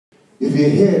If you're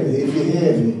heavy,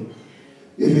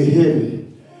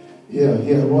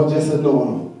 yeah, Lord, just anoint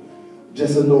them.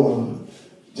 Just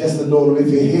anoint them if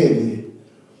you're heavy.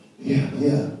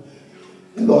 Yeah.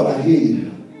 And Lord, I hear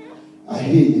you.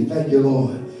 Thank you,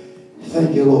 Lord.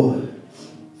 Thank you,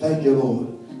 Lord.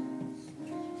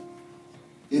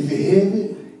 If you're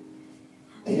heavy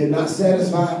and you're not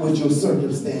satisfied with your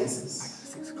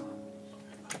circumstances,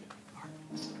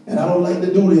 and I don't like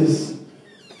to do this,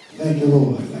 thank you,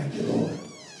 Lord.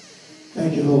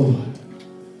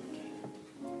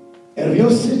 And if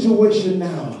your situation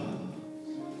now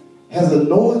has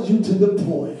annoyed you to the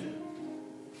point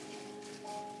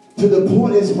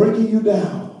it's breaking you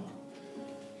down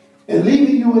and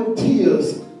leaving you in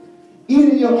tears,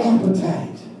 eating your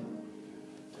appetite,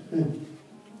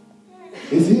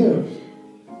 it's here.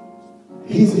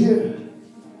 He's here.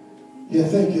 Yeah,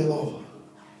 thank you, Lord.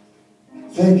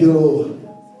 Thank you, Lord.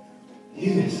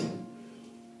 Yes.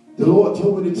 The Lord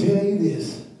told me to tell you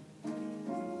this,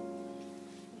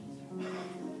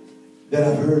 that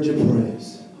I've heard your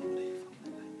prayers.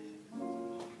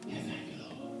 Yeah, thank you,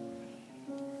 Lord.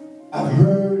 I've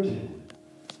heard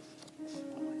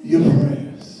your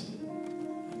prayers.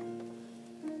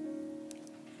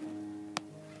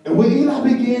 And when Eli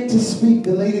began to speak,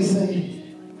 the lady said,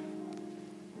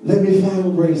 let me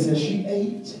find grace. And she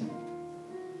ate.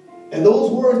 And those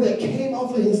words that came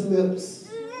off of his lips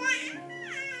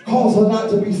caused her not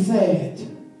to be sad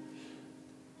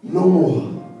no more.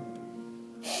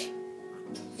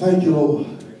 Thank you, Lord.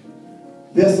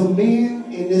 There's some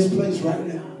men in this place right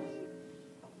now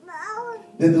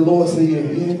that the Lord said you're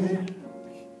heavy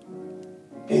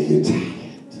and you're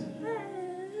tired.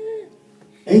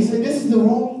 And he said, this is the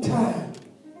wrong time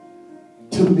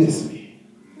to miss me.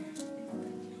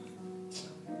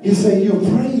 He said, you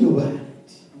prayed about it.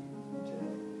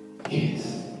 Yes.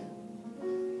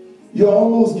 You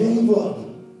almost gave up.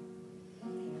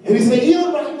 And he said,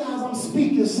 even right now as I'm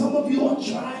speaking, some of you are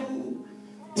trying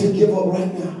to give up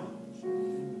right now.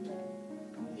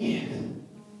 Yes.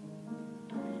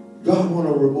 God want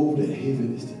to remove that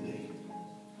heaviness today.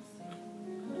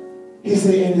 He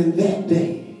said, and in that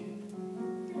day,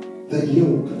 the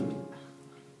yoke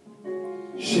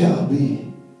shall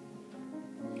be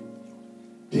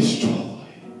destroyed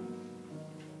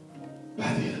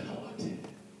by the anointing,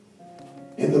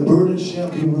 and the burden shall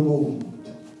be removed.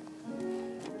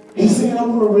 He said, I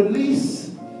want to release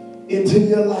into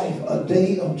your life a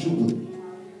day of jubilee.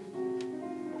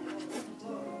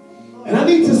 And I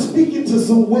need to speak into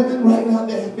some women right now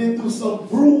that have been through some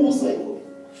bruising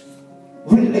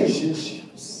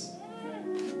relationships.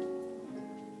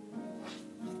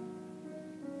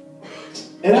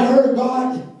 And I heard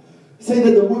God say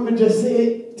that the women just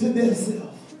said to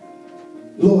themselves,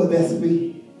 Lord, that's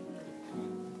me.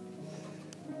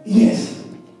 Yes.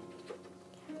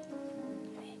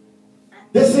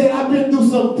 They said, I've been through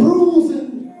some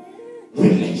bruising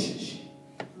relationship.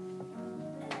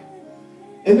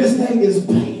 And this thing is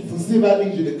painful. See if I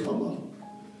need you to come up.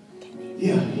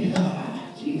 Yeah,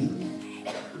 Jesus.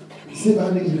 See if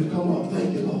I need you to come up.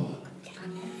 Thank you, Lord.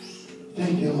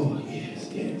 Thank you, Lord.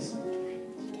 Yes.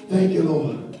 Thank you,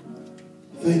 Lord.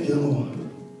 Thank you, Lord.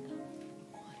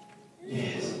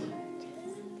 Yes.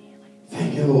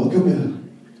 Thank you, Lord. Come here.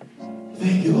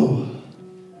 Thank you, Lord.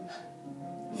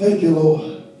 Thank you,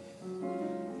 Lord.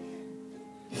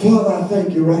 Father, I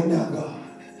thank you right now, God.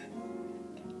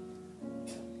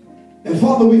 And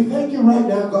Father, we thank you right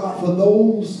now, God, for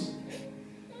those,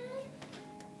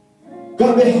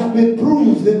 God, that have been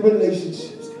bruised in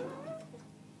relationships.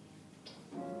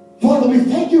 Father, we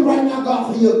thank you right now,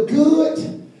 God, for your good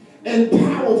and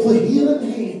powerful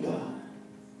healing hand, God.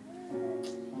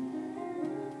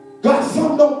 God,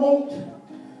 some don't want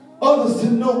others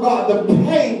to know, God, the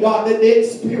pain, God, that they're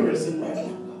experiencing right now,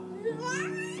 God.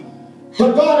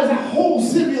 But God, as I hold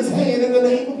Sylvia's hand in the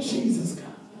name of Jesus, God.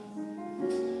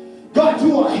 God,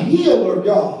 you are a healer,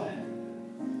 God.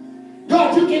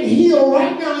 God, you can heal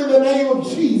right now in the name of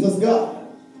Jesus, God.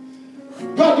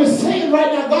 God, you're saying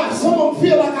right now, God, some of them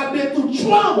feel like I've been through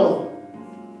trauma.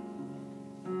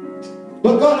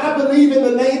 But God, I believe in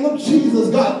the name of Jesus,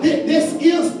 God, this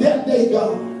is that day,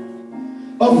 God,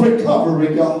 of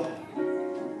recovery, God.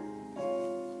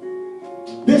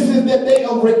 This is that day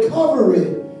of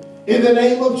recovery in the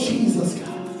name of Jesus, God.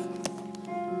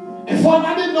 And Father,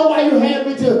 I didn't know why you had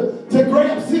me to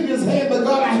grab Sylvia's hand, but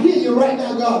God, I hear you right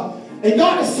now, God. And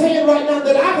God is saying right now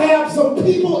that I have some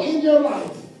people in your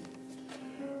life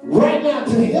right now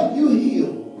to help you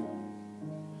heal.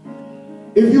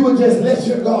 If you would just let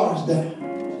your guards down.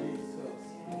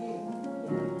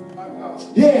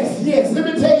 Yes. Let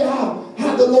me tell you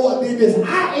how the Lord did this.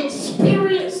 I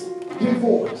experienced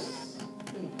divorce.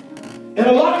 And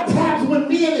a lot of times when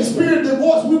men experience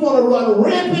divorce, we want to run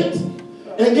rampant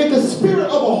and get the spirit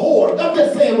of a whore. I'm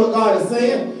just saying what God is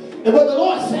saying. And what the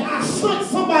Lord said, I sent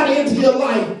somebody into your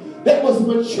life that was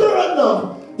mature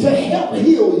enough to help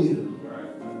heal you.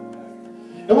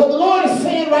 And what the Lord is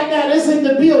saying right now, it's in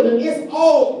the building. It's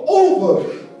all over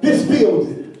this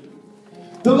building.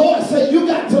 The Lord said you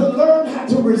got to learn how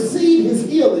to receive his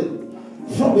healing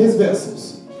from his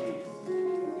vessels.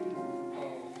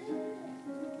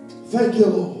 Thank you,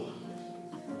 Lord.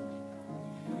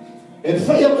 And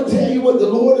Faye, I'm going to tell you what the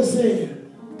Lord is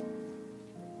saying.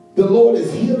 The Lord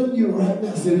is healing you right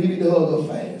now. So you need to hug her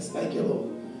fast. Thank you,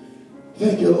 Lord.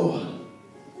 Thank you, Lord.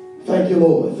 Thank you,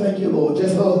 Lord. Thank you, Lord.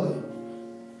 Just hug her.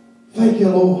 Thank you,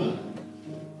 Lord.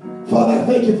 Father, I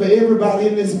thank you for everybody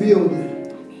in this building.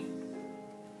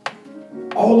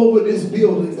 All over this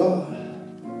building,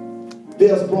 God,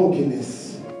 there's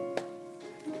brokenness.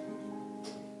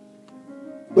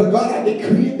 But God, I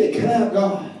decree and declare,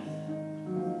 God,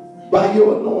 by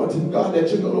your anointing, God,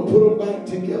 that you're going to put them back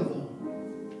together.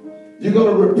 You're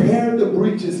going to repair the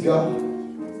breaches, God.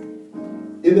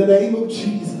 In the name of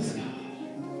Jesus, God.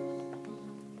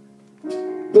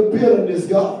 The bitterness,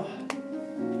 God.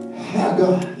 Ah,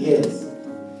 God, yes.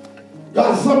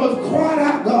 God, some have cried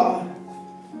out, God,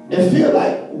 and feel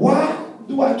like, why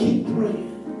do I keep praying?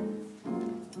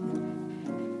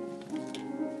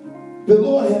 The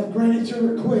Lord has granted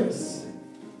your request.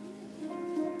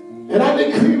 And I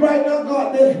decree right now,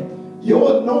 God, that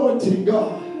your anointing,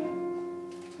 God,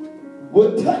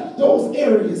 will touch those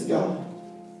areas, God.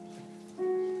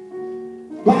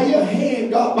 By your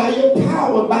hand, God, by your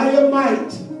power, by your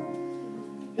might.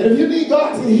 And if you need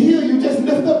God to heal you, just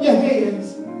lift up your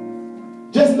hands.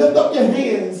 Just lift up your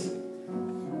hands.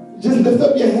 Just lift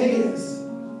up your hands.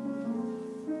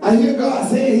 I hear God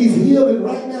saying he's healing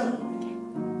right now.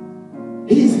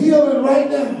 He's healing right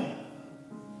now.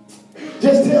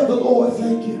 Just tell the Lord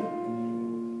thank you.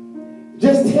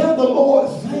 Just tell the Lord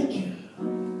thank you.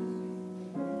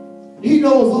 He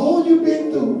knows all you've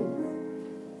been through.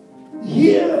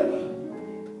 Year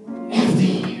after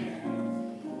year.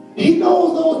 He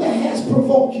knows those that has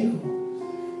provoked you.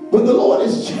 But the Lord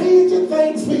is changing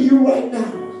things for you right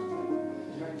now.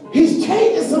 He's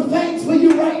changing some things for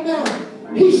you right now.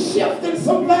 He's shifting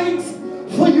some things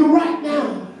for you right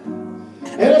now.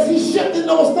 And as he's shifting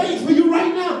those things for you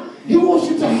right now, he wants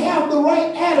you to have the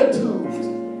right attitude.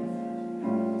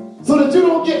 So that you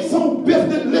don't get so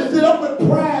lifted up with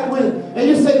pride and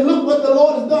you say, look what the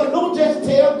Lord has done. Don't just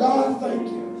tell God thank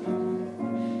you.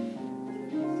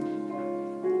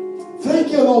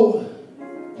 Thank you, Lord.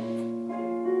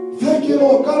 Thank you,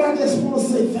 Lord. God, I just want to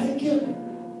say thank you.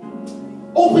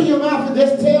 Open your mouth and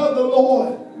just tell the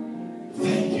Lord,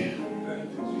 thank you.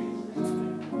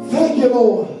 Thank you,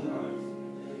 Lord.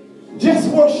 Just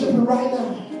worship him right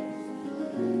now.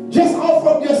 Just offer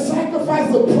up your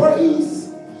sacrifice of praise.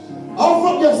 Offer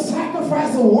up your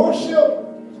sacrifice of worship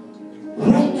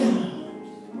right now.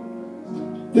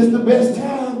 This is the best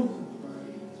time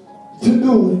to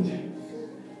do it.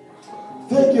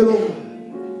 Thank you, Lord.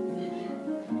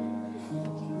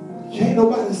 Can't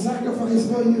nobody sacrifice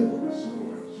for you.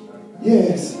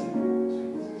 Yes.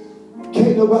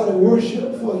 Can't nobody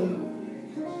worship for you.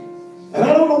 And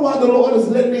I don't know why the Lord is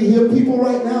letting me hear people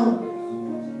right now,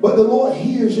 but the Lord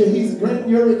hears you. He's granting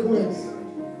your request.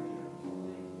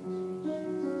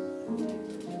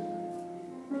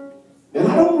 And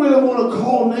I don't really want to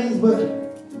call names, but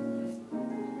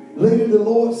later the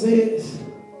Lord says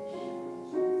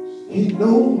he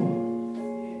knows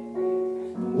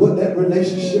what that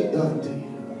relationship done to you.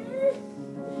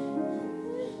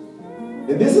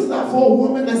 And this is not for a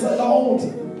woman that's at the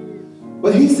altar.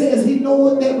 But he says he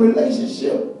knows what that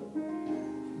relationship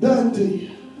done to you.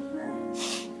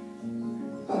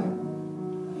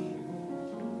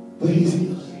 But he's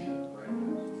healing you.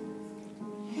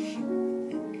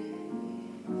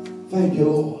 Thank you,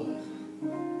 Lord.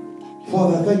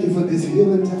 Father, I thank you for this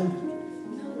healing time.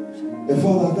 And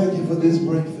Father, I thank you for this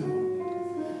breakthrough.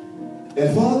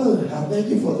 And Father, I thank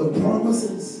you for the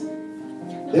promises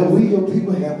that we, your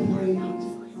people, have prayed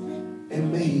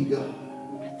and made, God.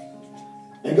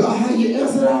 And God, how you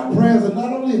answered our prayers, and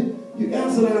not only you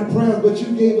answered our prayers, but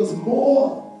you gave us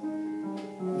more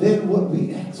than what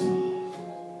we asked for.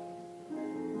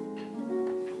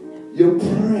 Your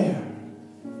prayer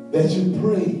that you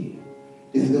pray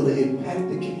is going to impact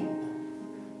the kingdom.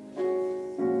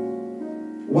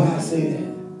 Why I say that?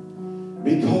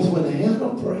 Because when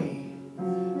Hannah prayed,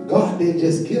 God didn't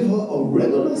just give her a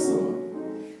regular son.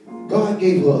 God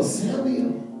gave her a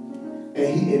Samuel,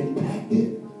 and he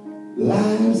impacted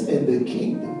lives and the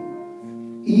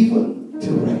kingdom even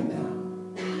to right now.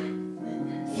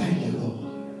 Thank you,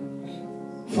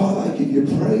 Lord. Father, I give you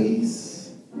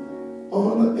praise,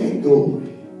 honor, and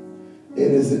glory.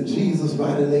 It is in Jesus'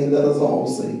 mighty name. Let us all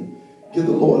say, give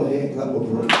the Lord a hand clap of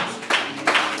praise.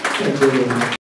 Thank you, Lord.